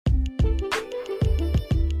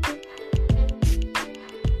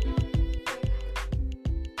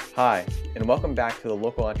Hi, and welcome back to the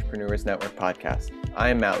Local Entrepreneurs Network podcast. I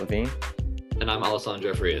am Matt Levine. And I'm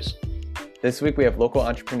Alessandro Frias. This week we have local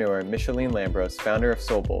entrepreneur Micheline Lambros, founder of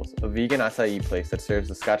Soul Bowls, a vegan acai place that serves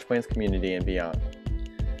the Scotch Plains community and beyond.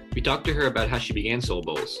 We talked to her about how she began Soul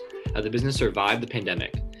Bowls, how the business survived the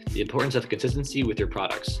pandemic, the importance of consistency with your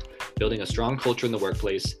products, building a strong culture in the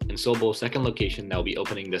workplace, and Soul Bowls' second location that will be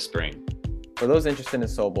opening this spring. For those interested in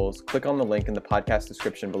Soul Bowls, click on the link in the podcast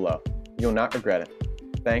description below. You'll not regret it.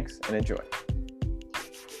 Thanks and enjoy.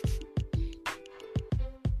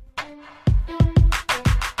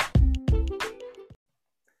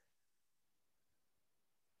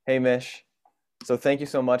 Hey Mish, so thank you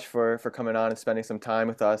so much for coming on and spending some time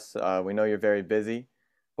with us. We know you're very busy.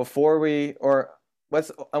 I want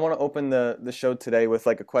to open the show today with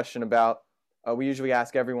like a question about, we usually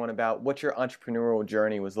ask everyone about what your entrepreneurial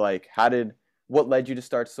journey was like. What led you to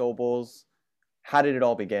start Soul Bowls? How did it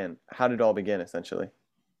all begin? How did it all begin essentially?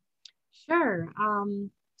 Sure.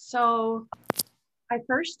 So I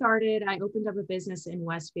opened up a business in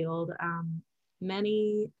Westfield.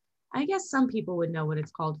 I guess some people would know what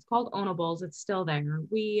it's called. It's called Ono Bowls. It's still there.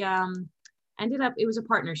 We it was a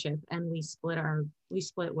partnership and we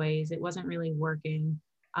split ways. It wasn't really working.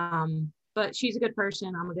 But she's a good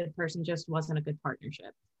person. I'm a good person, just wasn't a good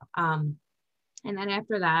partnership. And then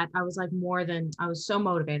after that, I was so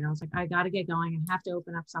motivated. I was like, I got to get going. I have to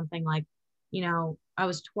open up something I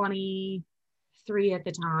was 23 at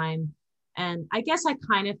the time. And I guess I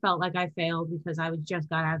kind of felt like I failed because I just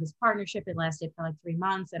got out of this partnership. It lasted for like 3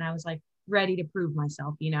 months and I was like ready to prove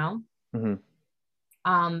myself, Mm-hmm.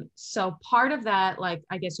 So part of that, like,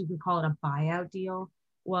 I guess you could call it a buyout deal,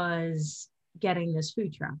 was getting this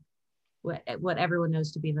food truck, what everyone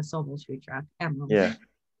knows to be the Soul Bowls food truck, Emerald. Yeah.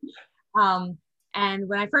 And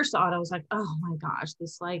when I first saw it, I was like, oh my gosh,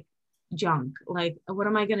 this like junk, like, what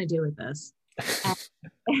am I going to do with this?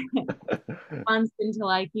 Months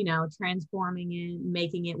into transforming it,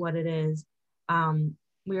 making it what it is,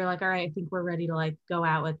 we were like, all right, I think we're ready to like go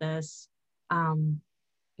out with this.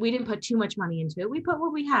 We didn't put too much money into it. We put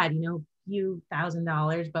what we had, few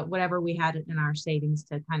 $1,000s, but whatever we had in our savings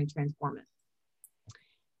to kind of transform it.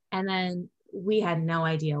 And then we had no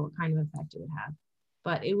idea what kind of effect it would have.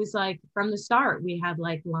 But it was like from the start, we had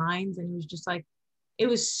like lines and it was just like, it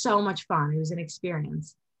was so much fun. It was an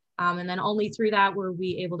experience. And then only through that were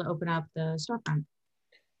we able to open up the storefront.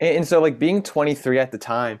 And so like being 23 at the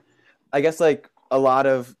time, I guess like a lot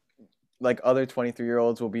of like other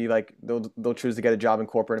 23-year-olds will be like, they'll choose to get a job in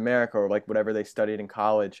corporate America or like whatever they studied in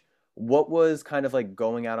college. What was kind of like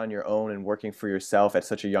going out on your own and working for yourself at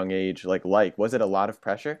such a young age like? Was it a lot of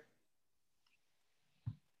pressure?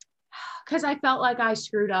 Because I felt like I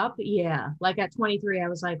screwed up. Yeah. Like at 23, I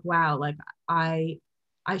was like, wow, like I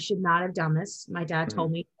should not have done this. My dad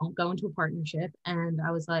told me don't go into a partnership. And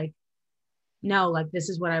I was like, no, like this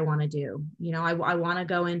is what I want to do. I want to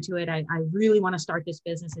go into it. I really want to start this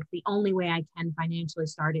business. It's the only way I can financially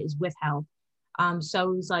start it is with help.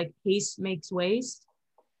 So it was like haste makes waste.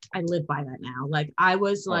 I live by that now. Like I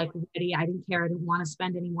was like ready. I didn't care. I didn't want to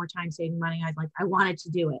spend any more time saving money. I wanted to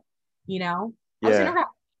do it, I was in a rush.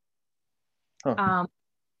 Huh.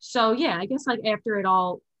 So yeah, I guess like after it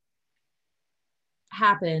all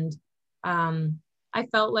happened, I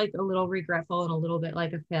felt like a little regretful and a little bit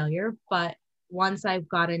like a failure. But once I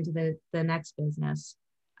got into the next business,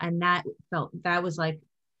 and that was like,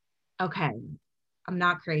 okay, I'm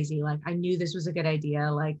not crazy. Like I knew this was a good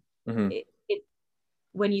idea. Like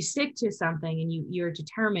when you stick to something and you're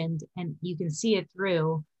determined and you can see it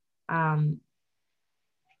through, the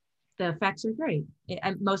effects are great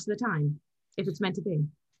most of the time, if it's meant to be.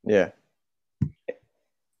 Yeah.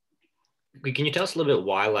 Can you tell us a little bit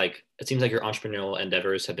why, like, it seems like your entrepreneurial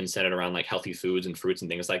endeavors have been centered around like healthy foods and fruits and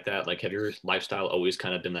things like that. Like, have your lifestyle always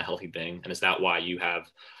kind of been the healthy thing? And is that why you have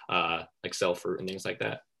like sell fruit and things like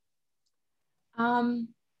that?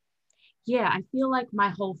 Yeah, I feel like my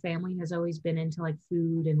whole family has always been into like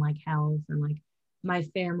food and like health, and like my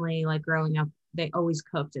family, like growing up, they always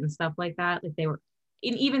cooked and stuff like that. Like and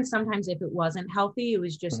even sometimes if it wasn't healthy, it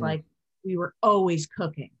was just like we were always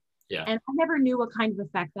cooking. Yeah. And I never knew what kind of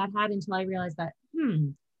effect that had until I realized that,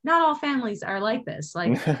 not all families are like this.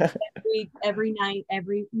 Like every night,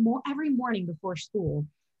 every morning before school,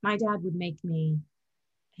 my dad would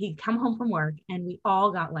he'd come home from work and we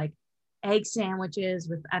all got like egg sandwiches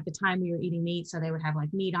at the time we were eating meat. So they would have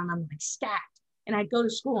like meat on them, like stacked. And I'd go to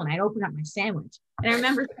school and I'd open up my sandwich. And I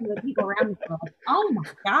remember some of the people around me were like, oh my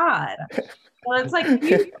God. Well, it's like,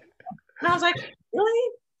 and I was like,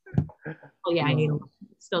 really? Oh yeah, I ate a lot.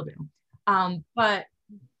 Still do. But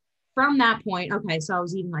from that point, okay, so I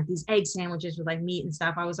was eating like these egg sandwiches with like meat and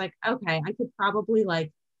stuff. I was like, okay, I could probably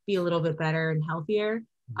like be a little bit better and healthier,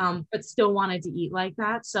 but still wanted to eat like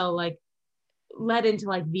that. So like led into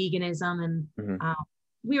like veganism, and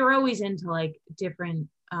we were always into like different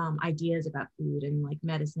ideas about food and like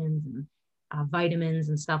medicines and vitamins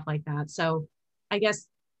and stuff like that. So I guess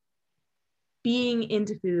being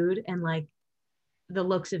into food and like the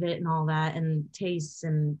looks of it and all that, and tastes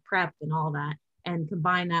and prep and all that, and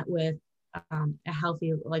combine that with a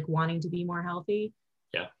healthy, like wanting to be more healthy.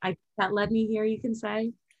 Yeah. That led me here, you can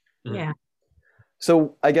say. Yeah.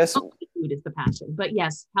 So I guess healthy food is the passion, but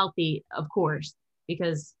yes, healthy, of course,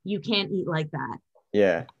 because you can't eat like that.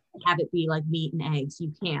 Yeah. Have it be like meat and eggs.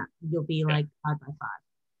 You can't. You'll be like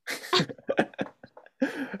 5x5.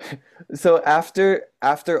 So after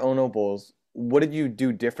Ono Bowls, what did you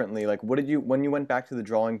do differently? Like, what did you, when you went back to the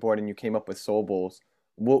drawing board and you came up with Soul Bowls,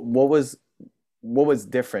 what was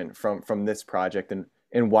different from this project,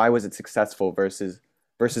 and why was it successful versus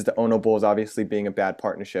the Ono Bowls obviously being a bad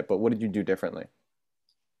partnership, but what did you do differently?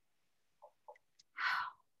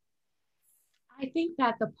 I think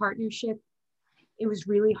that the partnership, it was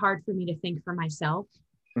really hard for me to think for myself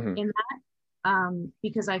in that,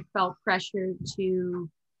 because I felt pressured to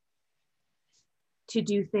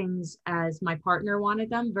do things as my partner wanted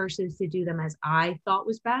them versus to do them as I thought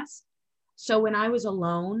was best. So when I was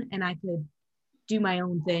alone and I could do my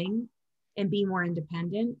own thing and be more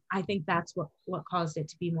independent, I think that's what caused it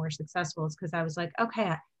to be more successful, is because I was like,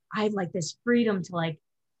 okay, I have like this freedom to like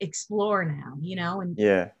explore now, and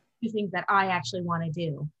do things that I actually want to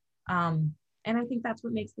do. And I think that's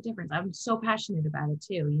what makes the difference. I'm so passionate about it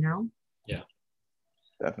too, Yeah.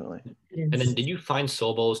 Definitely. And then did you find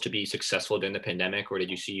Soul Bowls to be successful during the pandemic, or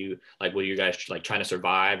did you see like, were you guys like trying to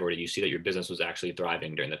survive, or did you see that your business was actually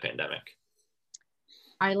thriving during the pandemic?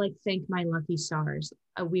 I like thank my lucky stars.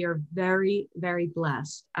 We are very, very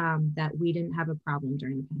blessed that we didn't have a problem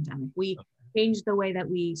during the pandemic. We changed the way that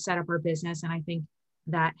we set up our business, and I think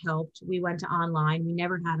that helped. We went to online. We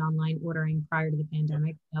never had online ordering prior to the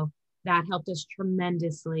pandemic, so that helped us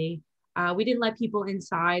tremendously. We didn't let people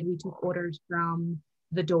inside. We took orders from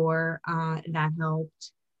the door, and that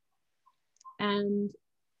helped. And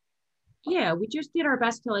yeah, we just did our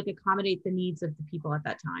best to like accommodate the needs of the people at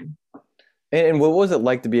that time. And what was it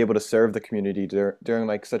like to be able to serve the community during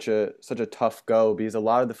like such a tough go? Because a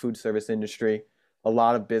lot of the food service industry, a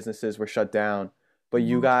lot of businesses were shut down, but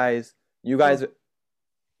you guys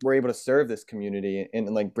were able to serve this community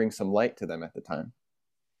and like bring some light to them at the time.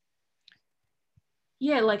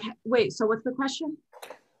 Yeah, like wait, so what's the question?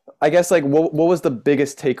 I guess like what was the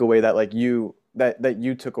biggest takeaway that like you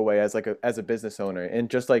took away as like as a business owner, and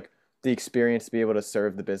just like the experience to be able to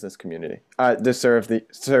serve the business community, to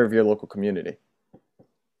serve your local community,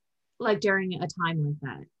 like during a time like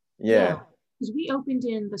that. Yeah, because we opened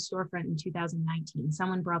in the storefront in 2019.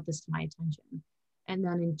 Someone brought this to my attention, and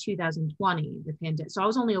then in 2020 the pandemic. So I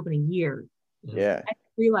was only open a year. Yeah, I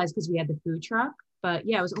realized because we had the food truck, but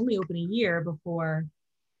yeah, I was only open a year before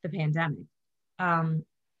the pandemic.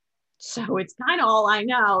 So it's kind of all I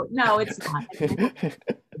know. No, it's not.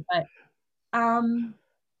 But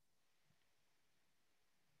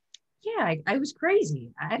yeah, I was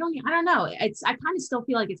crazy. I don't know. I kind of still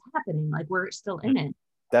feel like it's happening. Like we're still in it.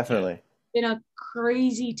 Definitely. Been a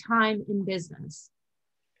crazy time in business,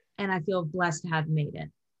 and I feel blessed to have made it.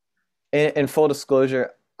 And full disclosure,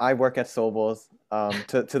 I work at Soul Bowls,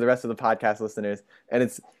 to the rest of the podcast listeners, and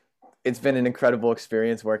it's been an incredible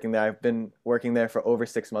experience working there. I've been working there for over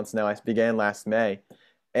 6 months now. I began last May,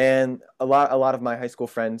 and a lot of my high school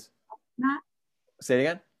friends. Matt? Say it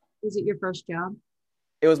again? Was it your first job?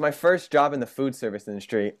 It was my first job in the food service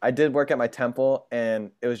industry. I did work at my temple,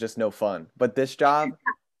 and it was just no fun. But this job,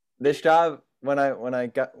 when I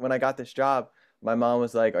got this job, my mom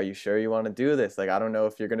was like, "Are you sure you want to do this? Like, I don't know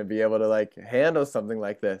if you're gonna be able to like handle something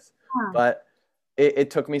like this." But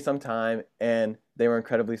it took me some time, and they were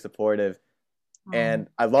incredibly supportive, and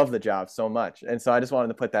I love the job so much, and so I just wanted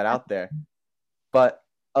to put that out there. But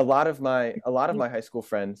a lot of my high school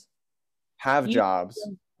friends have jobs.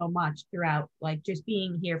 So much throughout, like just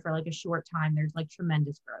being here for like a short time, there's like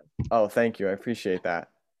tremendous growth. Oh, thank you. I appreciate that.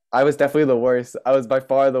 I was definitely the worst. I was by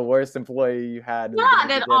far the worst employee you had. Not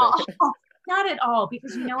at all. Not at all.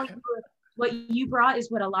 Because what you brought is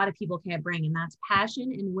what a lot of people can't bring, and that's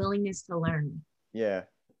passion and willingness to learn. Yeah.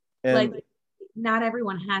 And like not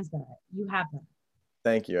everyone has that. You have that.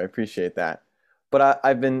 Thank you. I appreciate that. But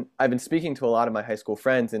I've been speaking to a lot of my high school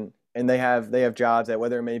friends, and they have jobs at,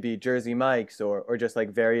 whether it may be Jersey Mike's or just like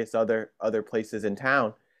various other places in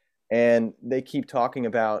town, and they keep talking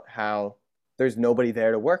about how there's nobody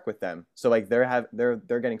there to work with them. So like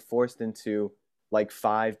they're getting forced into like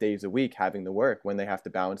 5 days a week having to work when they have to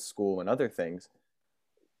balance school and other things.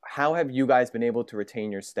 how have you guys been able to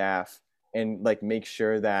retain your staff and like make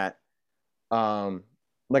sure that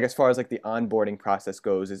like as far as like the onboarding process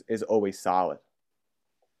goes is always solid?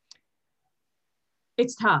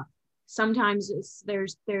 It's tough. Sometimes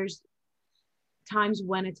there's times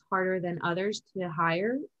when it's harder than others to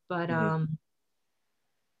hire, but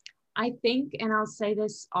I think, and I'll say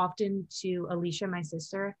this often to Alicia, my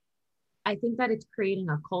sister, I think that it's creating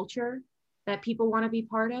a culture that people want to be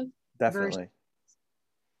part of versus Definitely.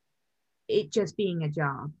 it just being a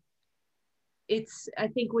job. I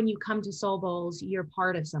think when you come to Soul Bowls, you're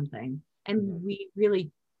part of something. And we really,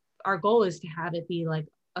 our goal is to have it be like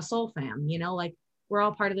a soul fam, like we're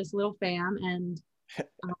all part of this little fam. And,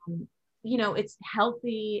 it's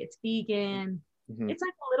healthy, it's vegan. It's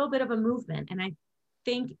like a little bit of a movement. And I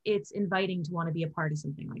think it's inviting to want to be a part of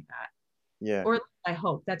something like that. Yeah. Or I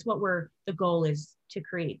hope that's what the goal is, to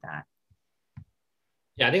create that.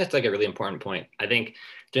 Yeah, I think that's like a really important point. I think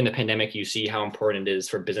during the pandemic, you see how important it is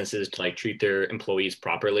for businesses to like treat their employees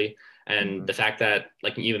properly. And the fact that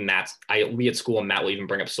like even we at school, Matt will even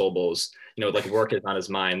bring up Soul Bowls, like work is on his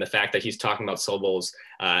mind. The fact that he's talking about Soul Bowls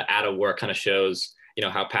out of work kind of shows,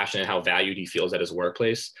 how passionate, how valued he feels at his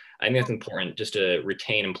workplace. I think that's important just to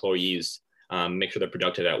retain employees, make sure they're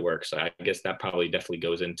productive at work. So I guess that probably definitely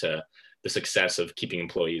goes into the success of keeping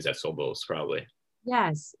employees at Soul Bowls, probably.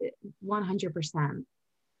 Yes, 100%.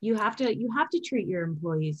 You have to treat your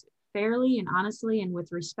employees fairly and honestly and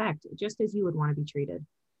with respect, just as you would want to be treated.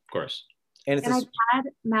 Of course. And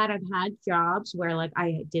I've had jobs where like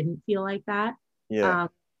I didn't feel like that. Yeah.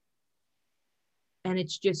 And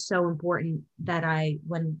it's just so important that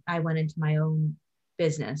when I went into my own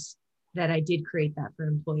business, that I did create that for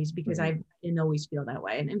employees, because I didn't always feel that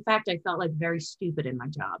way. And in fact, I felt like very stupid in my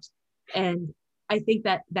jobs. And I think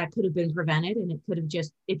that could have been prevented, and it could have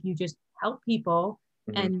if you just help people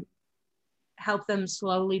and help them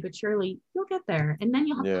slowly but surely, you'll get there. And then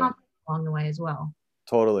you'll have confidence along the way as well.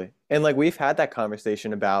 Totally. And like we've had that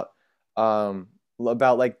conversation about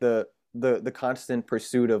like the constant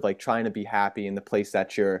pursuit of like trying to be happy in the place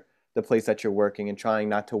that you're working, and trying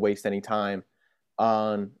not to waste any time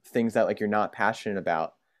on things that like you're not passionate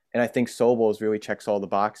about. And I think Soul Bowls really checks all the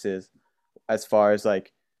boxes as far as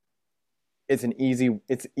like it's an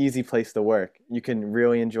easy place to work. You can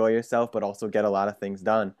really enjoy yourself, but also get a lot of things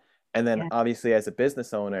done. And then obviously as a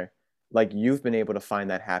business owner, like you've been able to find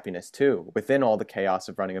that happiness too within all the chaos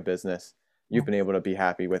of running a business. You've been able to be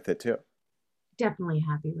happy with it too. Definitely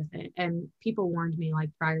happy with it. And people warned me like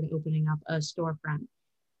prior to opening up a storefront,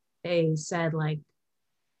 they said like,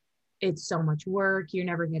 it's so much work. You're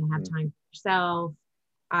never going to have time for yourself.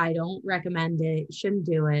 I don't recommend it. Shouldn't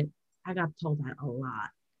do it. I got told that a lot.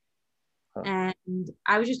 And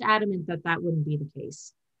I was just adamant that wouldn't be the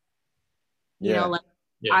case. I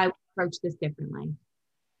would approach this differently.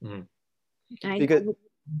 And I think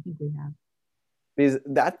we have. Because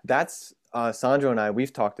that's Sandro and I,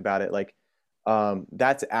 we've talked about it. Like,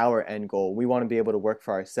 that's our end goal. We want to be able to work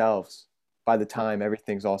for ourselves by the time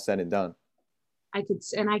everything's all said and done. I could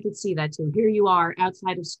see that too. Here you are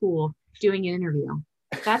outside of school doing an interview.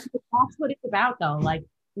 That's what it's about though. Like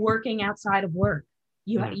working outside of work.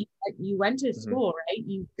 You went to school, right?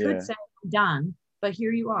 You could say I'm done, but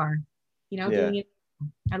here you are, doing it.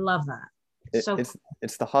 I love that.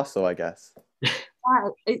 It's the hustle, I guess.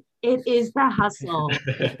 It is the hustle.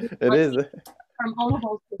 It is. From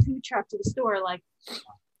Omaha to the food truck to the store, like,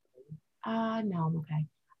 no, I'm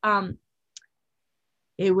okay.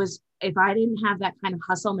 It was, if I didn't have that kind of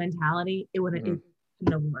hustle mentality, it wouldn't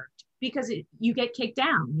have worked, because you get kicked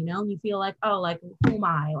down, you feel like, oh, like, who am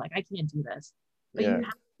I? Like, I can't do this. But you have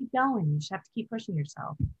to keep going. You just have to keep pushing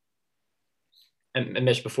yourself. And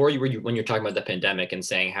Mish, before when you're talking about the pandemic and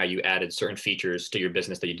saying how you added certain features to your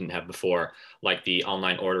business that you didn't have before, like the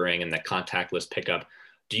online ordering and the contactless pickup,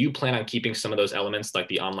 do you plan on keeping some of those elements, like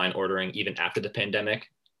the online ordering, even after the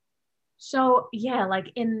pandemic? So yeah,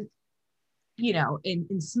 like in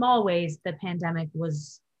small ways, the pandemic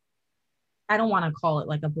was, I don't want to call it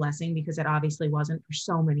like a blessing, because it obviously wasn't for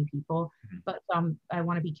so many people, but I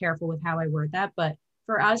want to be careful with how I word that. But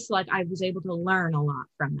for us, like I was able to learn a lot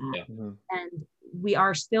from that. And we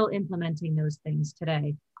are still implementing those things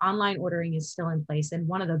today. Online ordering is still in place, and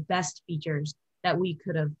one of the best features that we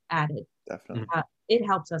could have added. Definitely. It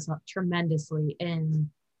helps us tremendously in,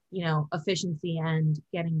 efficiency and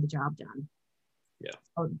getting the job done. Yeah.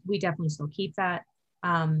 So we definitely still keep that.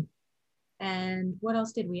 And what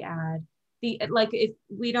else did we add? If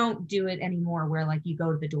we don't do it anymore, where like you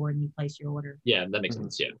go to the door and you place your order. Yeah, that makes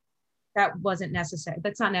sense. Yeah. That wasn't necessary.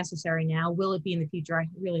 That's not necessary now. Will it be in the future? I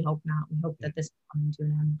really hope not. We hope that this is coming to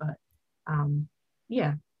an end, but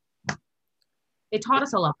yeah. It taught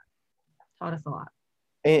us a lot. Taught us a lot.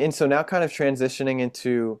 And so now kind of transitioning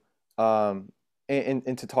into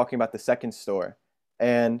talking about the second store.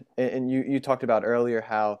 And you talked about earlier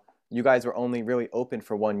how you guys were only really open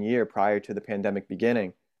for 1 year prior to the pandemic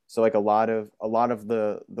beginning. So like a lot of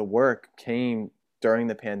the work came during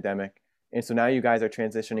the pandemic. And so now you guys are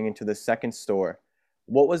transitioning into the second store.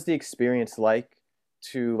 What was the experience like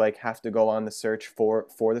to like have to go on the search for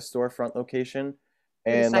the storefront location?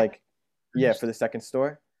 For the And second. like yeah, for the second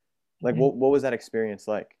store? Like Okay. what was that experience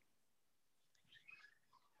like?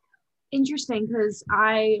 Interesting, because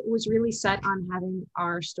I was really set on having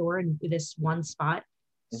our store in this one spot.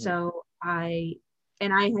 Hmm. So I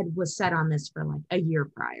had was set on this for like a year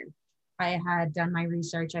prior. I had done my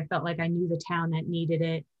research. I felt like I knew the town that needed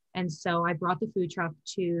it. And so I brought the food truck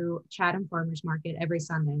to Chatham Farmers Market every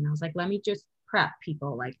Sunday. And I was like, let me just prep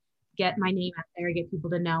people, like get my name out there, get people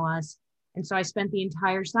to know us. And so I spent the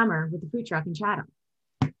entire summer with the food truck in Chatham.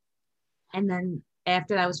 And then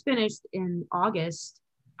after that was finished in August,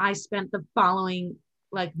 I spent the following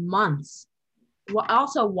like months,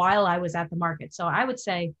 also while I was at the market. So I would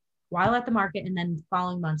say while at the market and then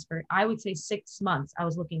following months for, I would say 6 months, I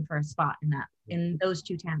was looking for a spot in those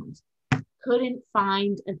two towns. Couldn't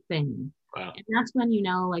find a thing. Wow. And that's when,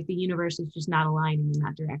 like the universe is just not aligning in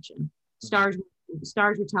that direction. Stars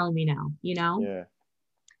were telling me no, Yeah,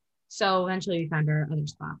 So eventually we found our other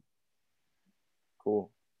spot. cool.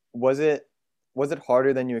 Was it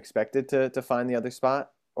harder than you expected to find the other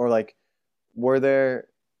spot? Or like were there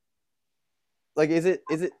like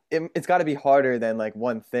it's got to be harder than like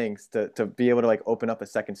one thinks to be able to like open up a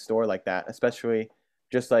second store like that, especially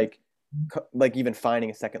just like even finding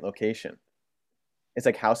a second location. It's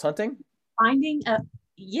like house hunting. Finding a,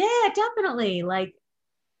 yeah, definitely. Like,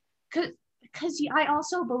 because I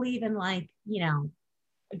also believe in like,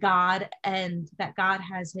 God, and that God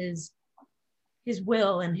has his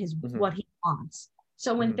will and his Hmm. what he wants.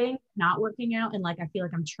 So when Hmm. things not working out and like I feel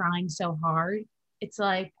like I'm trying so hard, it's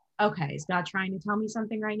like, okay, is God trying to tell me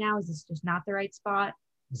something right now? Is this just not the right spot?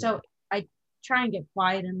 So I try and get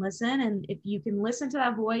quiet and listen. And if you can listen to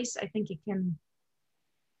that voice, I think it can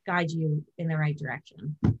guide you in the right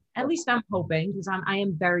direction. At least I'm hoping, because I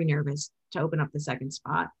am very nervous to open up the second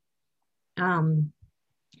spot.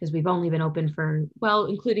 Because we've only been open for, well,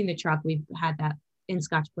 including the truck, we've had that in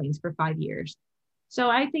Scotch Plains for 5 years. So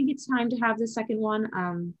I think it's time to have the second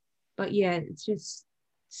one. But yeah, it's just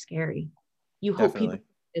scary. You hope people Definitely.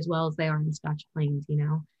 as well as they are in Scotch Plains,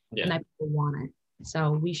 Yeah. and that people want it.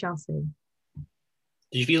 So we shall see.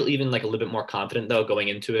 Do you feel even like a little bit more confident though going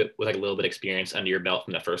into it with like a little bit of experience under your belt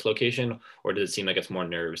from the first location, or does it seem like it's more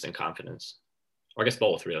nerves than confidence? Or I guess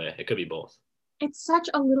both, really. It could be both. It's such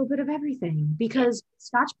a little bit of everything, Yeah. because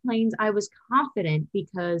Scotch Plains, I was confident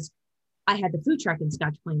because I had the food truck in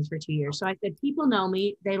Scotch Plains for 2 years. So I said, people know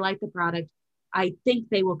me, they like the product. I think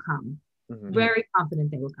they will come. Hmm. Very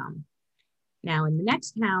confident they will come. Now in the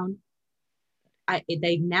next town,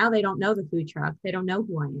 they don't know the food truck. They don't know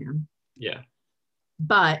who I am. Yeah.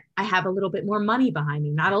 But I have a little bit more money behind me,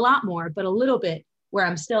 not a lot more, but a little bit, where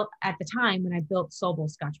I'm still at the time when I built Sobel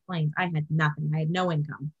Scotch Plains, I had nothing. I had no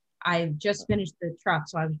income. I just finished the truck.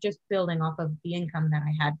 So I was just building off of the income that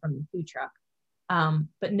I had from the food truck,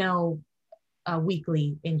 but no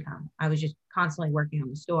weekly income. I was just constantly working on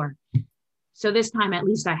the store. So this time, at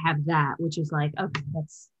least I have that, which is like, okay,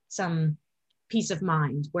 that's some peace of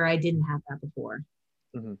mind where I didn't have that before.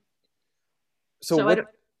 Hmm. So So what?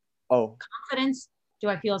 Oh, confidence, do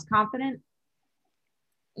I feel as confident?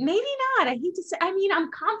 Maybe not. I hate to say, I mean, I'm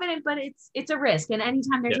confident, but it's a risk. And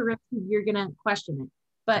anytime there's Yeah. a risk, you're gonna question it. Of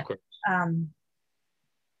But course.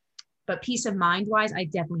 but peace of mind wise, I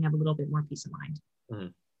definitely have a little bit more peace of mind.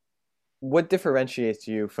 Mhm. what differentiates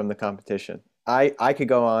you from the competition? I could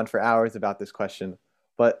go on for hours about this question,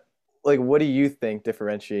 but like, what do you think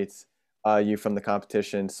differentiates you from the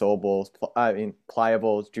competition? Sobels,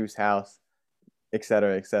 Pliables, Juice House, et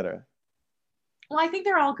cetera, et cetera. Well, I think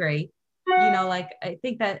they're all great. Like I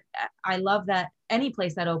think that I love that any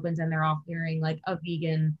place that opens and they're offering like a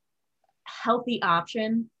vegan, healthy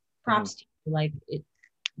option. Hmm. Props to you. Like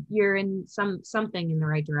you're in something in the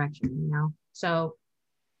right direction. So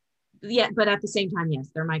yeah, but at the same time, yes,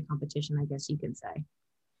 they're my competition, I guess you can say.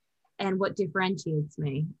 And what differentiates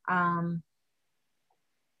me?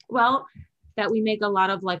 Well, that we make a lot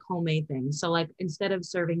of like homemade things. So like instead of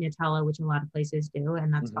serving Nutella, which a lot of places do,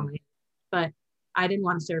 and that's Hmm. fine, but I didn't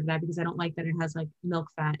want to serve that because I don't like that it has like milk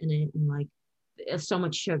fat in it and like so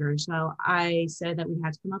much sugar. So I said that we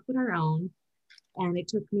had to come up with our own. And it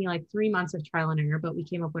took me like 3 months of trial and error, but we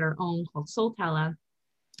came up with our own called Soltella.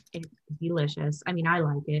 It's delicious. I mean, I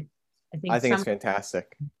like it. I I think think it's some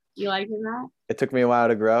fantastic. You liking that? It took me a while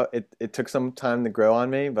to grow. It took some time to grow on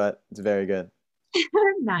me, but it's very good.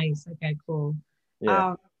 Nice. Okay, cool. Yeah.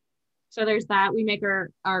 Um, so there's that. We make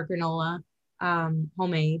our granola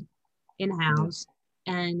homemade Mhm. in-house,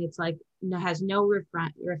 and it's like has no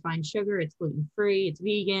refined sugar. It's gluten free. It's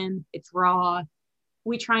vegan. It's raw.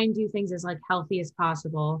 We try and do things as like healthy as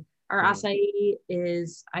possible. Our Mhm. acai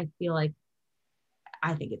is, I feel like,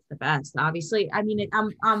 I think it's the best. Obviously, I mean,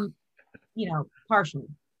 I'm partial.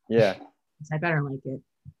 Yeah. I better like it.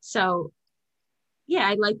 So yeah,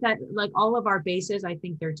 I like that. Like all of our bases, I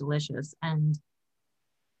think they're delicious and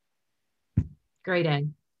great egg.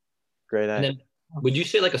 Great And egg. then would you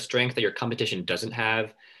say like a strength that your competition doesn't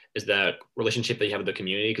have is that relationship that you have with the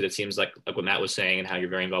community? Because it seems like what Matt was saying and how you're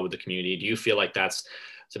very involved with the community. Do you feel like that's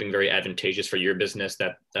something very advantageous for your business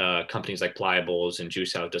that companies like Pliables and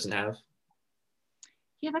Juice House doesn't have?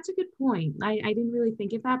 Yeah, that's a good point. I didn't really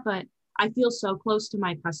think of that, but I feel so close to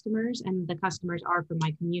my customers and the customers are from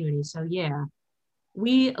my community. So yeah,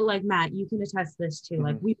 we like Matt, you can attest this too.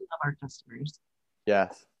 Like Mhm. we love our customers.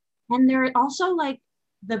 Yes. And they're also like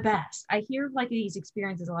the best. I hear like these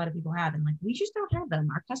experiences a lot of people have, and like we just don't have them.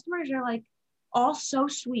 Our customers are like all so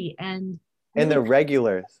sweet and And really they're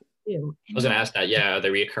regulars. do. I And was gonna they're ask that. Yeah, are they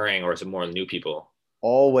reoccurring or is it more new people?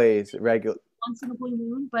 Always regular. once in a blue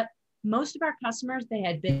moon, but most of our customers, they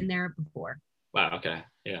had been there before. Wow. Okay.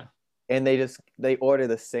 Yeah. And they order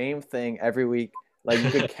the same thing every week. Like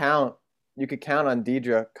you could count on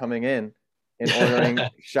Deidre coming in and ordering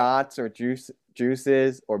shots or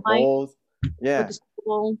juices or Like bowls. with Yeah. the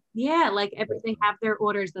school, yeah, like everything have their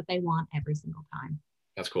orders that they want every single time.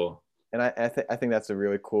 That's cool. And I think that's a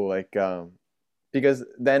really cool because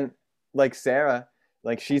then like Sarah,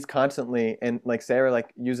 like she's constantly, and like Sarah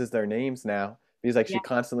like uses their names now because like Yeah, she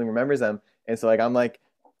constantly remembers them. And so like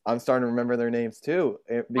I'm starting to remember their names too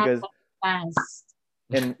that's because the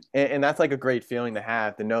best. and that's like a great feeling to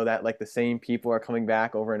have, to know that like the same people are coming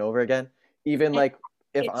back over and over again. Even And like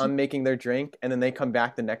if it's I'm making their drink and then they come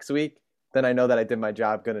back the next week, then I know that I did my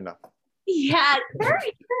job good enough. yeah, very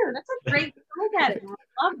true. That's a great look at it.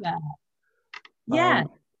 I love that. Yeah. Um,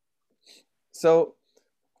 so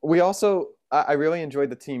we also I really enjoyed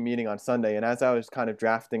the team meeting on Sunday, and as I was kind of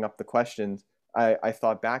drafting up the questions, I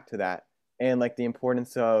thought back to that and like the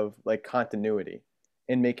importance of like continuity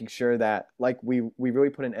and making sure that like we really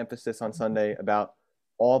put an emphasis on Sunday about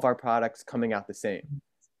all of our products coming out the same.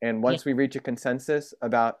 And Yeah. once we reach a consensus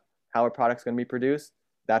about how our product's going to be produced,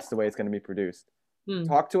 that's the way it's going to be produced. Hmm.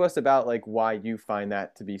 Talk to us about like why you find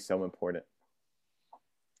that to be so important.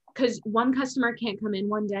 Because one customer can't come in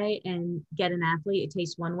one day and get an athlete, it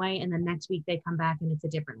tastes one way, and the next week they come back and it's a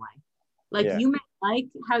different way. Like Yeah. you may like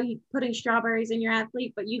how you putting strawberries in your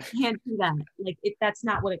athlete, but you can't do that. Like that's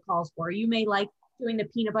not what it calls for. You may like doing the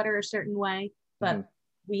peanut butter a certain way, Hmm. but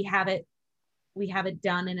we have it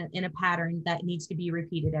done in a pattern that needs to be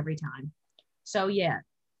repeated every time. So yeah,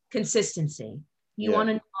 consistency. You Yeah. want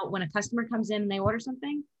to know when a customer comes in and they order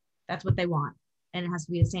something, that's what they want, and it has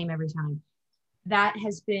to be the same every time. That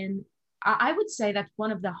has been, I would say that's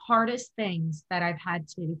one of the hardest things that I've had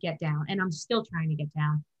to get down, and I'm still trying to get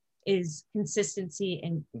down, is consistency.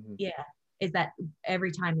 And Hmm. yeah, is that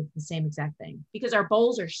every time it's the same exact thing, because our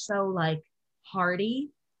bowls are so like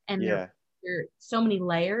hearty, and Yeah. they're so many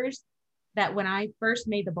layers that when I first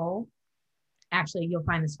made the bowl, actually you'll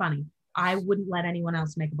find this funny, I wouldn't let anyone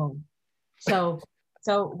else make a bowl. So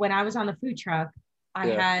when I was on the food truck, I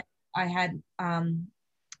Yeah. had I had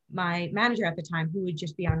my manager at the time who would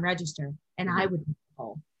just be on register, and I would make a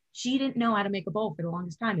bowl. She didn't know how to make a bowl for the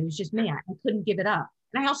longest time. It was just me. I couldn't give it up.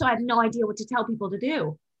 And I also had no idea what to tell people to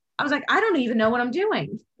do. I was like, I don't even know what I'm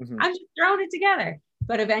doing. Hmm. I'm just throwing it together.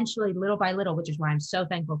 But eventually, little by little, which is why I'm so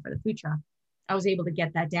thankful for the food truck, I was able to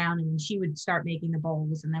get that down. And then she would start making the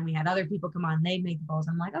bowls. And then we had other people come on, they'd make the bowls.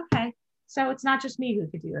 I'm like, okay, so it's not just me who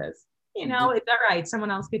could do this. It's all right.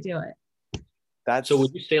 Someone else could do it. That's So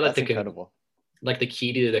would you say like that's incredible. like the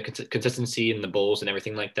key to the consistency in the bowls and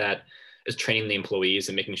everything like that is training the employees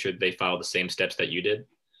and making sure they follow the same steps that you did?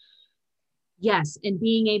 Yes. And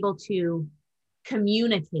being able to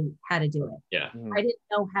communicate how to do it. Yeah. Mhm. I didn't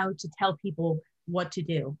know how to tell people what to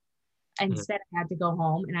do. Instead, I had to go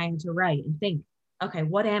home and I had to write and think, okay,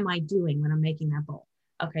 what am I doing when I'm making that bowl?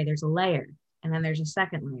 Okay, there's a layer, and then there's a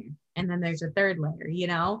second layer, and then there's a third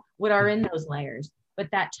layer, what are in those layers? But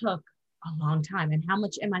that took a long time. And how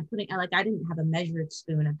much am I putting? Like, I didn't have a measured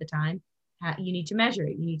spoon at the time. You need to measure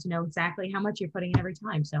it. You need to know exactly how much you're putting in every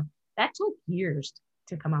time. So that took years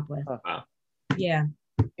to come up with. Wow. Yeah.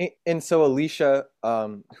 And so Alicia,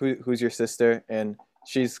 who's your sister, and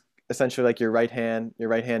she's essentially like your right hand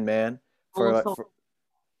man Old soul.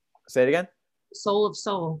 say it again. Soul of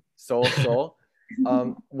soul. Soul of soul.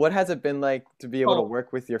 What has it been like to be able to Soul.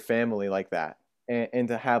 work with your family like that, and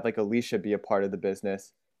to have like Alicia be a part of the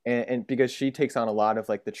business, and because she takes on a lot of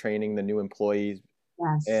like the training, the new employees,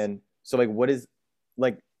 Yes. and so like what is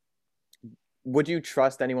like, would you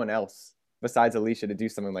trust anyone else besides Alicia to do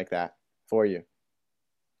something like that for you?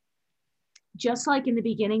 Just like in the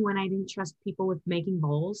beginning when I didn't trust people with making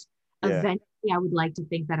bowls, Yeah. eventually I would like to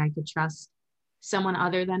think that I could trust someone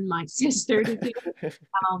other than my sister to do it.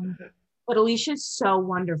 Um, but Alicia's so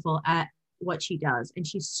wonderful at what she does, and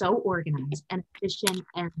she's so organized and efficient,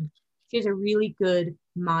 and she has a really good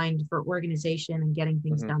mind for organization and getting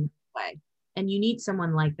things Hmm. done that way. And you need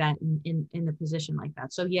someone like that in the position like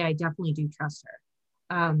that. So yeah, I definitely do trust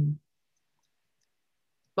her.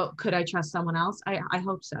 But could I trust someone else? I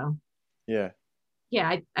hope so. Yeah.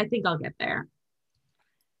 Yeah, I think I'll get there.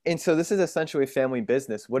 And so this is essentially a family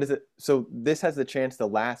business. What is it? So this has the chance to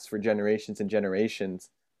last for generations and generations.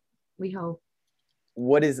 We hope.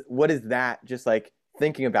 What is that just like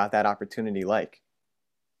thinking about that opportunity like?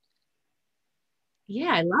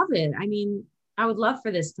 Yeah, I love it. I mean, I would love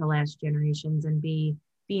for this to last generations and be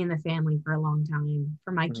in the family for a long time,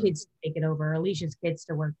 for my Hmm. kids to take it over, Alicia's kids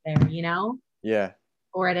to work there, Yeah,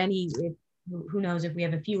 or at any, if, who knows, if we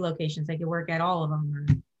have a few locations, they could work at all of them.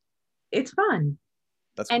 Or, it's fun.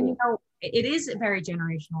 that's And, cool. it is very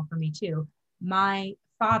generational for me too. My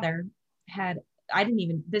father had, I didn't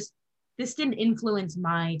even, this didn't influence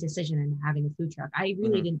my decision in having a food truck. I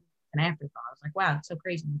really Hmm. didn't, an afterthought. I was like, wow, it's so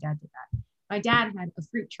crazy my dad did that. My dad had a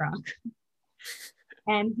fruit truck.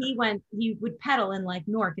 And he would pedal in like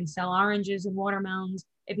Newark and sell oranges and watermelons.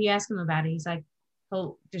 If you ask him about it,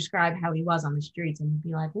 he'll describe how he was on the streets and he'd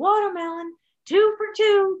be like, watermelon, 2 for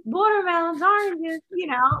 2, watermelons, oranges.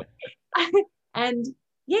 And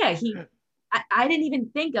yeah, I didn't even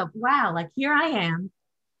think of, wow, like here I am,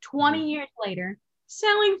 Hmm. 20 years later,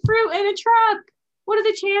 selling fruit in a truck. What are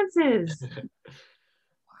the chances?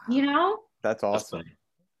 You know? That's That's awesome. funny.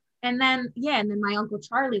 And then my uncle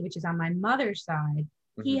Charlie, which is on my mother's side,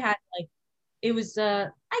 he Hmm. had like, it was I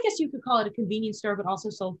guess you could call it a convenience store, but also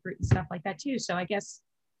sold fruit and stuff like that too. So I guess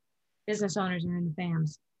business owners are in the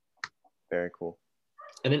fams. Very cool.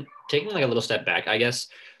 And then taking like a little step back, I guess,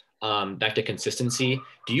 back to consistency.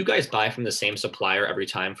 Do you guys buy from the same supplier every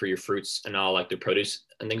time for your fruits and all like the produce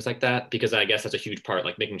and things like that? Because I guess that's a huge part,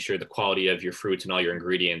 like making sure the quality of your fruits and all your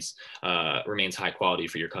ingredients remains high quality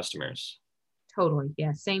for your customers. Totally.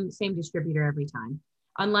 Yeah. Same distributor every time.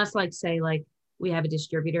 Unless like say like we have a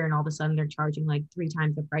distributor and all of a sudden they're charging like 3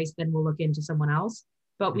 times the price, then we'll look into someone else.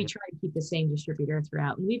 But we Mhm. try to keep the same distributor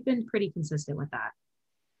throughout. And we've been pretty consistent with that.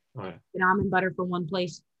 All right. An almond butter from one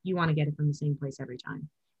place, you want to get it from the same place every time.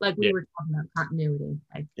 Like we Yeah. were talking about continuity,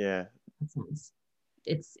 like Yeah. that sense.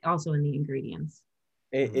 It's also in the ingredients.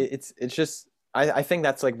 Mhm. It's just I think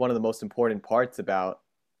that's like one of the most important parts about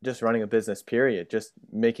just running a business, period. Just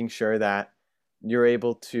making sure that you're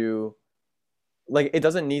able to, like, it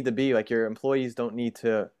doesn't need to be like your employees don't need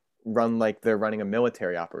to run like they're running a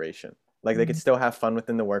military operation. Like they could Mhm. still have fun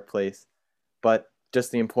within the workplace, but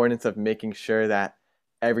just the importance of making sure that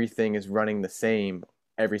everything is running the same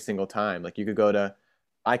every single time. Like you could go to,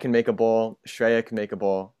 I can make a bowl, Shreya can make a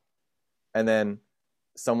bowl, and then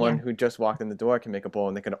someone Yeah. who just walked in the door can make a bowl,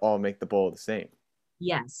 and they can all make the bowl the same.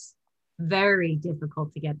 Yes. Very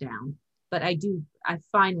difficult to get down. But I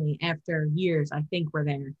finally, after years, I think we're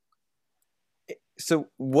there. So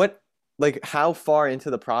what, like, how far into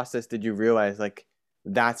the process did you realize like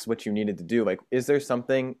that's what you needed to do? Like, is there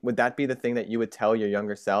something, would that be the thing that you would tell your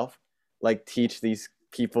younger self? Like, teach these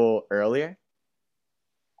people earlier?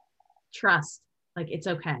 Trust. Like it's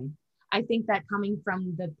okay. I think that coming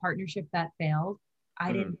from the partnership that failed,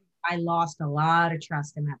 Hmm. I lost a lot of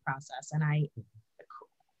trust in that process. And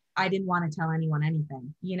I didn't want to tell anyone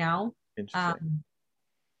anything. Interesting. Um,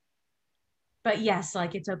 but yes,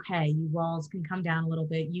 like it's okay. You walls can come down a little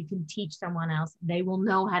bit. You can teach someone else. They will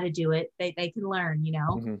know how to do it. They can learn.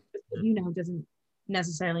 Hmm. Doesn't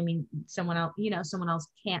necessarily mean someone else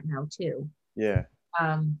can't know too. Yeah.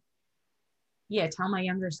 Um, yeah, tell my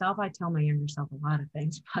younger self. I tell my younger self a lot of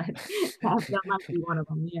things, but that might be one of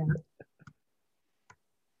them. Yeah.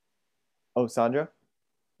 Oh, Sandra?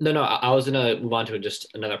 No, no, I was gonna move on to just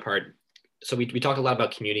another part. So we talked a lot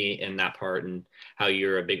about community in that part and how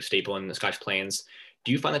you're a big staple in the Scotch Plains.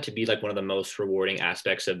 Do you find that to be like one of the most rewarding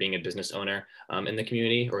aspects of being a business owner in the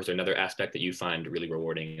community, or is there another aspect that you find really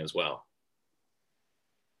rewarding as well?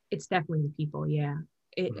 It's definitely the people. Yeah.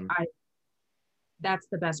 It, Mhm. I, that's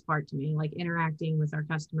the best part to me, like interacting with our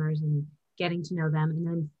customers and getting to know them and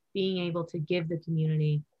then being able to give the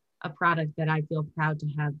community a product that I feel proud to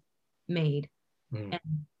have made. Mhm.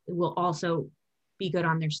 And it will also be good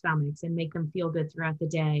on their stomachs and make them feel good throughout the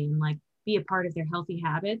day and like be a part of their healthy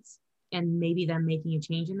habits and maybe them making a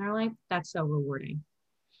change in their life, that's so rewarding.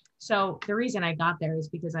 So the reason I got there is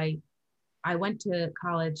because I went to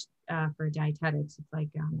college for dietetics. It's like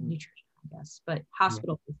nutrition, I guess, but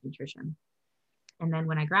hospital-based nutrition. And then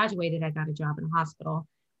when I graduated, I got a job in a hospital,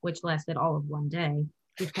 which lasted all of one day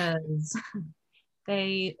because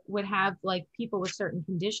they would have like people with certain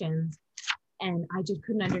conditions, and I just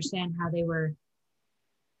couldn't understand how they were.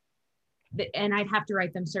 And I'd have to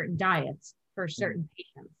write them certain diets for certain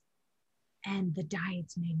patients. And the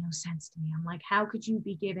diets made no sense to me. I'm like, how could you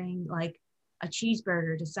be giving like a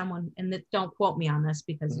cheeseburger to someone, and that, don't quote me on this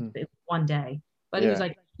because it was one day, but it was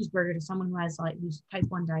like a cheeseburger to someone who has like, who's type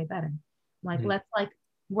 1 diabetic. Like, let's like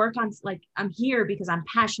work on, like, I'm here because I'm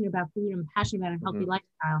passionate about food. I'm passionate about a healthy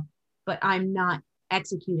lifestyle, but I'm not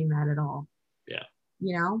executing that at all. Yeah.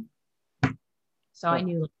 You know? So I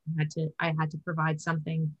knew I had to provide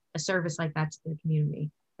something, a service like that to the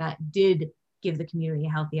community that did give the community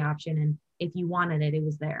a healthy option. And if you wanted it, it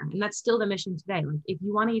was there. And that's still the mission today. Like, if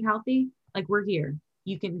you want to eat healthy, like, we're here.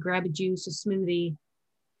 You can grab a juice, a smoothie,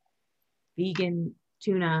 vegan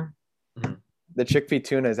tuna. The chickpea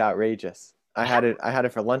tuna is outrageous. I had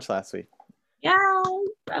it for lunch last week. Yeah,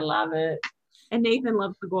 I love it. And Nathan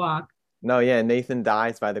loves the guac. No, yeah, Nathan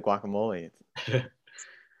dies by the guacamole.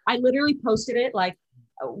 I literally posted it like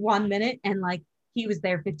 1 minute, and like he was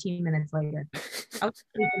there 15 minutes later. I was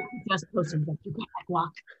just posting that you got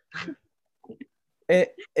that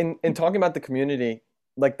guac. And talking about the community,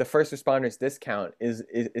 like the first responders discount is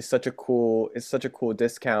such a cool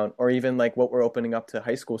discount, or even like what we're opening up to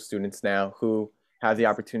high school students now who have the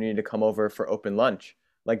opportunity to come over for open lunch.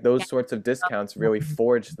 Like those sorts of discounts really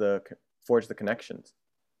forge the connections.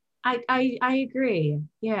 I agree.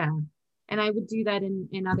 Yeah. And I would do that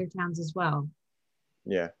in other towns as well.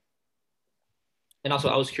 Yeah. And also,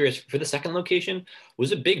 I was curious, for the second location,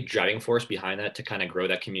 was a big driving force behind that to kind of grow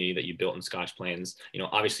that community that you built in Scotch Plains? You know,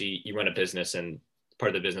 obviously you run a business, and part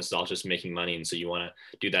of the business is also just making money, and so you want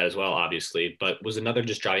to do that as well, obviously. But was another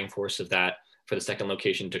just driving force of that for the second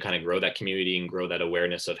location to kind of grow that community and grow that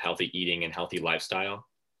awareness of healthy eating and healthy lifestyle?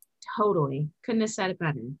 Totally. Couldn't have said it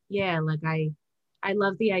better. Yeah, like I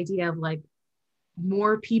love the idea of like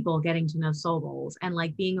more people getting to know Soul Bowls and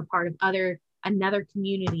like being a part of another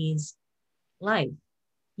community's life,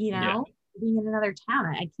 you know, being in another town.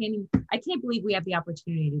 I can't believe we have the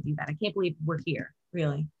opportunity to do that. I can't believe we're here,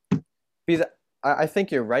 really. Because I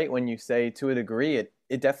think you're right when you say, to a degree,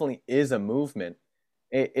 it definitely is a movement.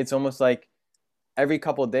 It's almost like every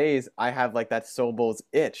couple of days I have like that Soul Bowls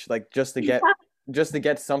itch, like just to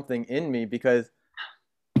get something in me, because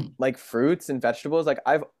like fruits and vegetables, like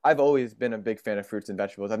I've always been a big fan of fruits and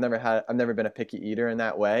vegetables. I've never been a picky eater in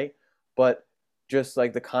that way, but just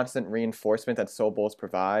like the constant reinforcement that Soul Bowls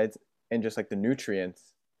provides, and just like the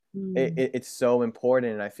nutrients, it's so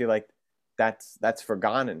important. And I feel like that's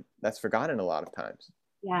forgotten a lot of times.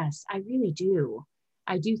 Yes, I really do.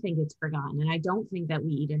 I do think it's forgotten, and I don't think that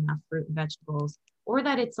we eat enough fruit and vegetables, or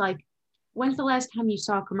that it's like, when's the last time you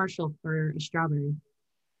saw a commercial for a strawberry?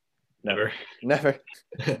 Never.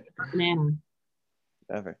 Banana.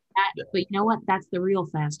 Never. But you know what? That's the real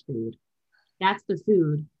fast food. That's the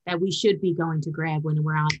food that we should be going to grab when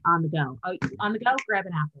we're on the go. On the go, grab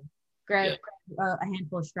an apple. Grab a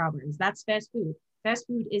handful of strawberries. That's fast food. Fast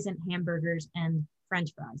food isn't hamburgers and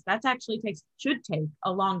French fries. That actually should take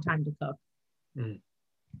a long time to cook.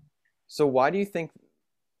 So why do you think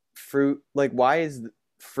why is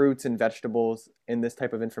fruits and vegetables and this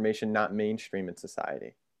type of information not mainstream in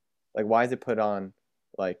society? Like, why is it put on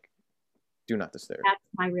like do not disturb? That's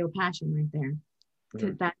my real passion right there.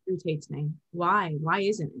 That irritates me. Why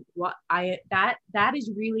isn't it? That is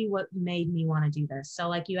really what made me want to do this. So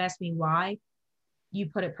like, you asked me why, you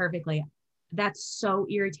put it perfectly. That's so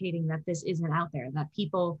irritating that this isn't out there, that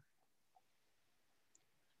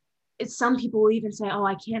some people will even say, oh,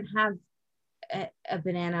 I can't have a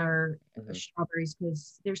banana or strawberries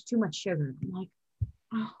because there's too much sugar. I'm like,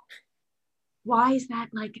 oh, why is that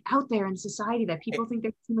like out there in society, that people think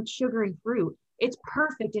there's too much sugar in fruit? It's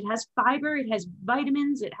perfect. It has fiber. It has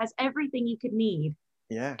vitamins. It has everything you could need.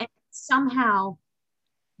 Yeah. And somehow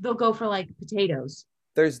they'll go for like potatoes.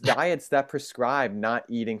 There's diets that prescribe not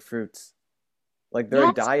eating fruits. Like there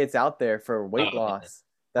are diets out there for weight loss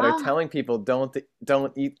that are telling people don't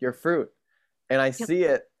eat your fruit. And I see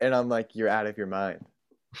it and I'm like, you're out of your mind.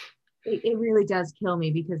 It really does kill me,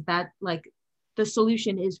 because that, like, the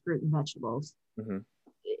solution is fruit and vegetables.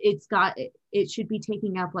 It should be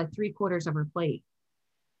taking up like 3/4 of her plate.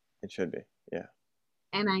 It should be. Yeah.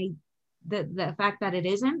 And the fact that it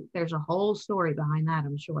isn't, there's a whole story behind that,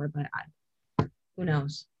 I'm sure, but who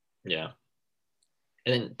knows? Yeah.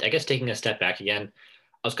 And then I guess taking a step back again,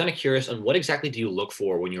 I was kind of curious on what exactly do you look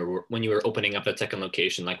for when you're opening up that second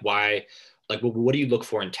location? Like why, like what do you look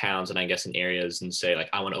for in towns and I guess in areas and say like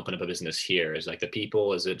I want to open up a business here? Is it like the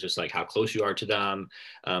people? Is it just like how close you are to them?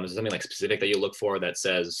 Is it something like specific that you look for that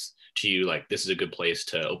says to you like this is a good place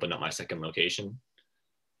to open up my second location?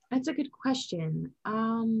 That's a good question.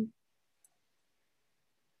 I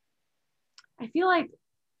feel like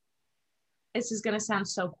this is going to sound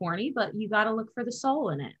so corny, but you got to look for the soul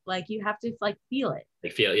in it. Like you have to like feel it.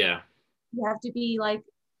 Like feel, yeah. You have to be like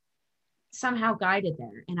somehow guided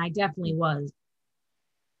there. And I definitely was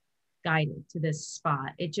guided to this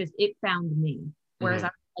spot. It found me. Whereas I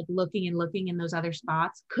was like looking and looking in those other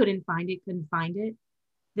spots, couldn't find it.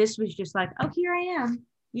 This was just like, oh, here I am,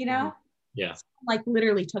 you know? Yeah. Someone, like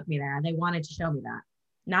literally took me there. They wanted to show me that.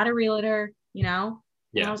 Not a realtor, you know?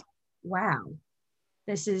 Yeah. And I was like, wow.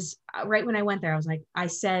 This is right when I went there. I was like, I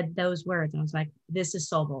said those words. I was like, this is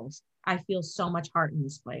Soul Bowls. I feel so much heart in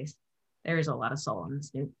this place. There is a lot of soul in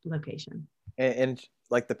this new location. And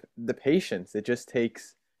like the patience, it just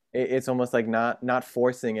takes, it's almost like not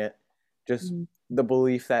forcing it, just the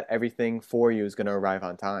belief that everything for you is going to arrive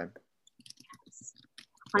on time.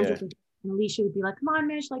 Yeah. And Alicia would be like, come on,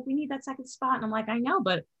 Mish, like we need that second spot. And I'm like, I know,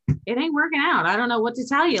 but it ain't working out. I don't know what to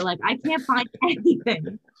tell you. Like I can't find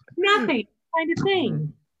anything, nothing. Kind of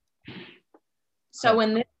thing. So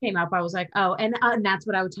when this came up, I was like, oh, and that's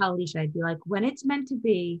what I would tell Alicia. I'd be like, when it's meant to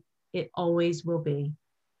be, it always will be.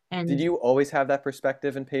 And did you always have that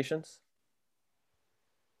perspective and patience?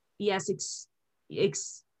 Yes,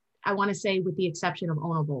 I want to say with the exception of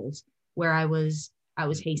Ono Bowls, where I was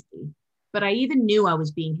hasty, but I even knew I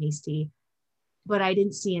was being hasty, but I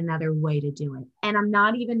didn't see another way to do it. And I'm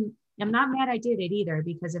not mad I did it either,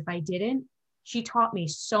 because if I didn't, she taught me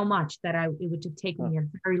so much that it would have taken me a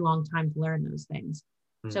very long time to learn those things.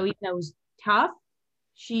 So even though it was tough,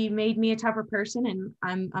 she made me a tougher person,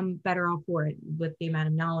 and I'm better off for it with the amount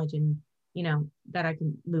of knowledge and, you know, that I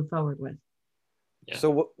can move forward with. Yeah.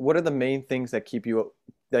 So what are the main things that keep you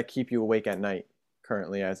awake at night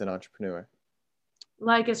currently as an entrepreneur?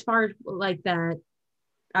 Like as far as like that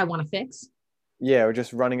I want to fix? Yeah, or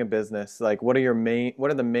just running a business. Like what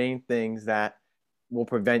are the main things that will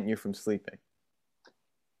prevent you from sleeping?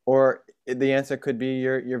 Or the answer could be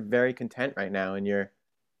you're very content right now, and you're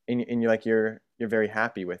very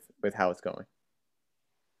happy with how it's going.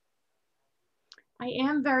 I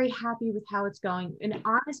am very happy with how it's going. An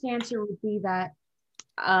honest answer would be that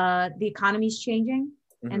the economy's changing,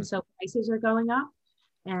 and so prices are going up,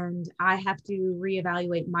 and I have to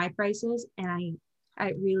reevaluate my prices, and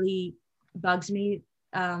it really bugs me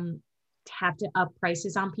to have to up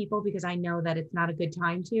prices on people, because I know that it's not a good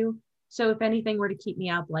time to. So if anything were to keep me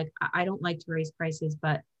up, like I don't like to raise prices,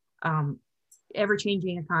 but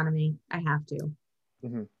ever-changing economy, I have to.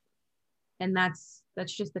 And that's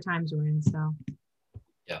just the times we're in. So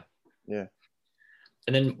yeah.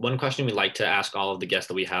 And then one question we like to ask all of the guests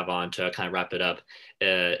that we have on to kind of wrap it up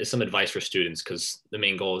is some advice for students, because the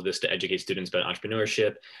main goal of this is to educate students about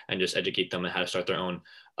entrepreneurship and just educate them on how to start their own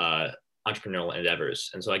entrepreneurial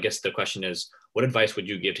endeavors. And so I guess the question is, what advice would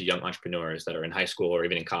you give to young entrepreneurs that are in high school or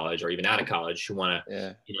even in college or even out of college who want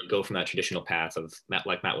to go from that traditional path of,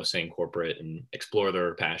 like Matt was saying, corporate, and explore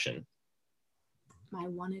their passion? My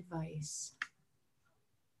one advice,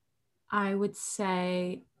 I would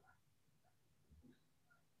say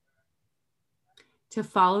to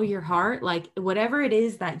follow your heart. Like whatever it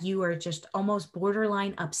is that you are just almost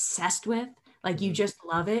borderline obsessed with, like you just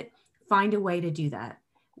love it, find a way to do that.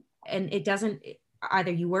 And it doesn't,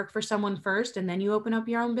 either you work for someone first and then you open up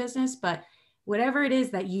your own business, but whatever it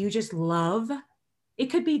is that you just love, it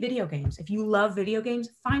could be video games. If you love video games,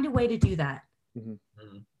 find a way to do that.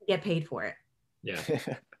 Get paid for it. Yeah.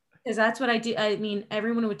 Because that's what I do. I mean,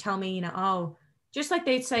 everyone would tell me, you know, oh, just like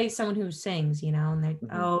they'd say someone who sings, you know, and they,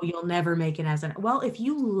 oh, you'll never make it as well, if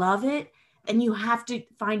you love it, and you have to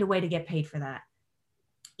find a way to get paid for that,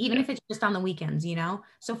 even if it's just on the weekends, you know.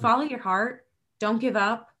 So follow your heart, don't give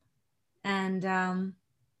up, and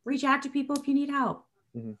reach out to people if you need help.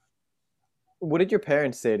 What did your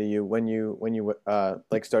parents say to you when you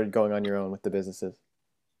like started going on your own with the businesses?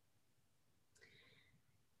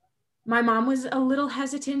 My mom was a little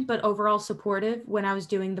hesitant, but overall supportive when I was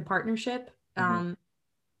doing the partnership.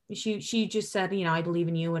 She just said, you know, I believe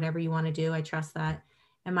in you, whatever you want to do, I trust that.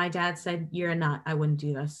 And my dad said, you're a nut, I wouldn't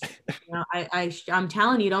do this. You know, I'm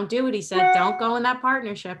telling you, don't do it. He said, don't go in that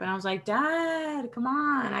partnership. And I was like, Dad, come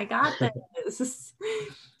on, I got this.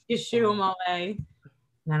 Just shoo him away.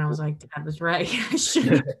 And then I was like, Dad was right. I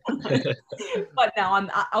shouldn't. But now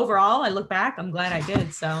overall, I look back, I'm glad I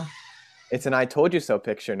did. So It's an I told you so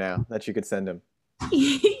picture now that you could send him.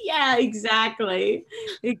 Yeah, exactly.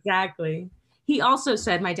 Exactly. He also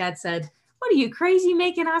said, my dad said, what are you crazy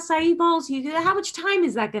making acai bowls? How much time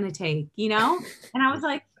is that going to take? And I was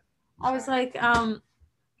like,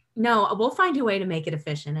 no, we'll find a way to make it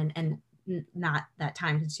efficient and not that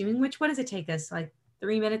time consuming, what does it take us? Like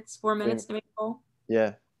 3 minutes, 4 minutes to make a bowl?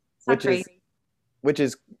 Yeah. It's not crazy. Which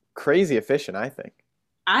is crazy efficient, I think.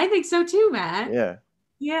 I think so too, Matt. Yeah.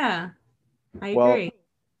 Yeah. I Well, agree.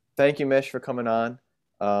 thank you, Mish, for coming on.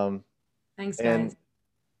 Thanks, And guys.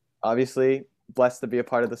 obviously blessed to be a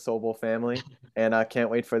part of the Soul Bowl family, and I can't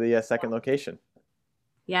wait for the second location.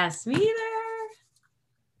 Yes, me either.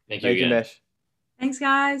 Thank Thank you, again. Mish. Thanks,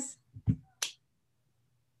 guys.